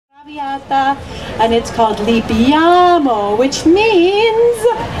And it's called LIBIAMO, which means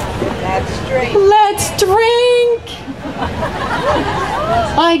let's drink.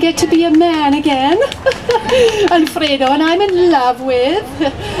 I get to be a man again, Alfredo, and I'm in love with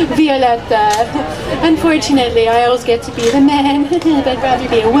Violetta. Unfortunately, I always get to be the man, but I'd rather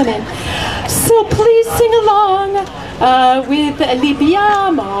be a woman. So please sing along with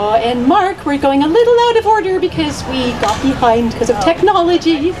LIBIAMO. And Mark, we're going a little out of order because we got behind because of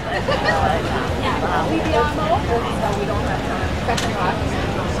technology.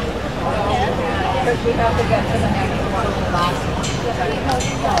 Because we have to get to the next one, the last one.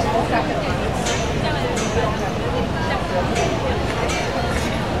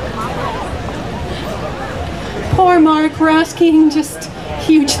 Poor Mark, we're asking just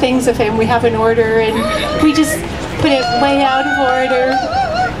huge things of him. We have an order and we just put it way out of order.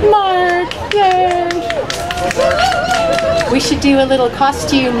 Mark, yay! We should do a little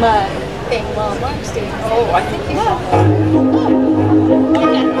costume thing while Mark's doing it. Oh, I think he's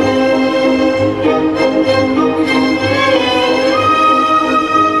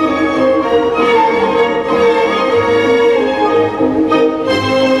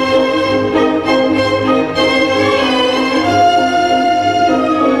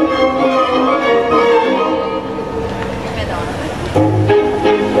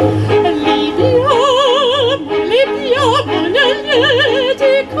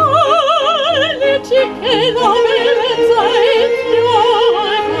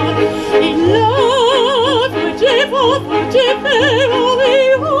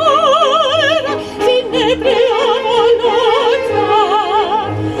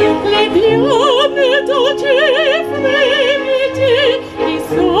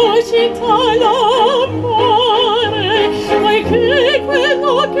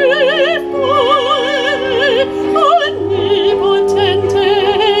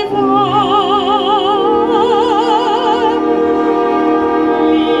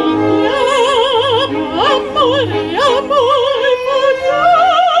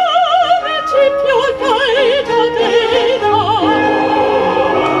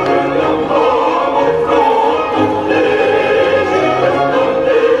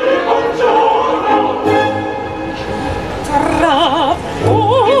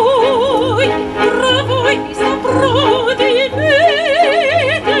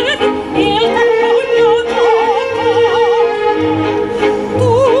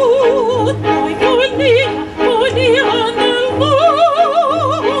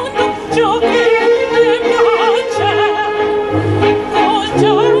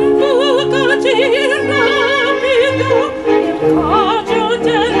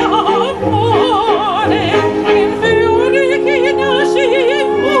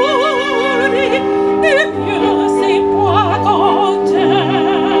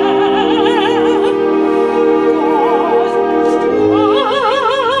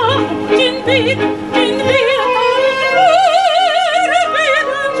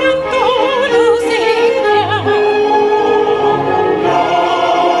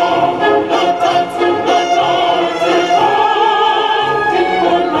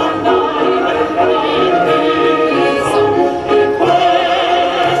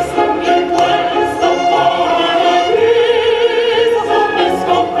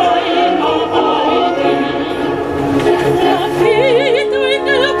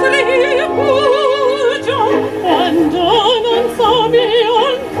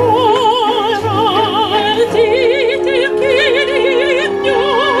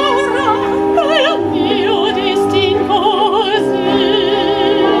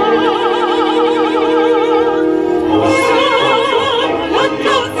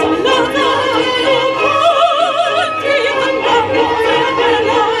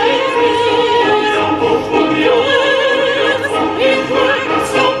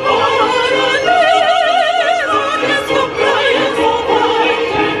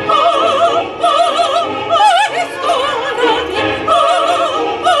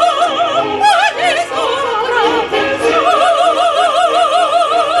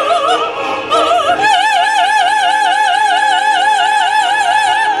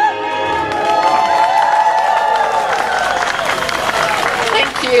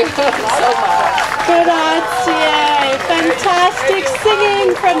fantastic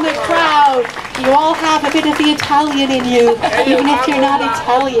singing from the crowd. You all have a bit of the Italian in you, even if you're not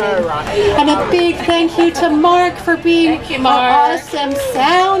Italian. And a big thank you to Mark for being an awesome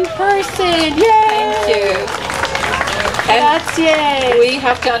sound person. Yay! Thank you. That's Yay! We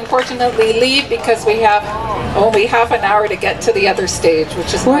have to unfortunately leave because we have only half an hour to get to the other stage,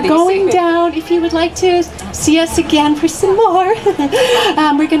 which is We're not going easy. down. If you would like to see us again for some more,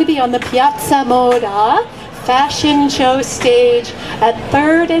 we're going to be on the Piazza Moda fashion show stage at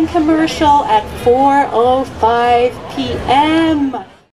 3rd and Commercial at 4:05 p.m.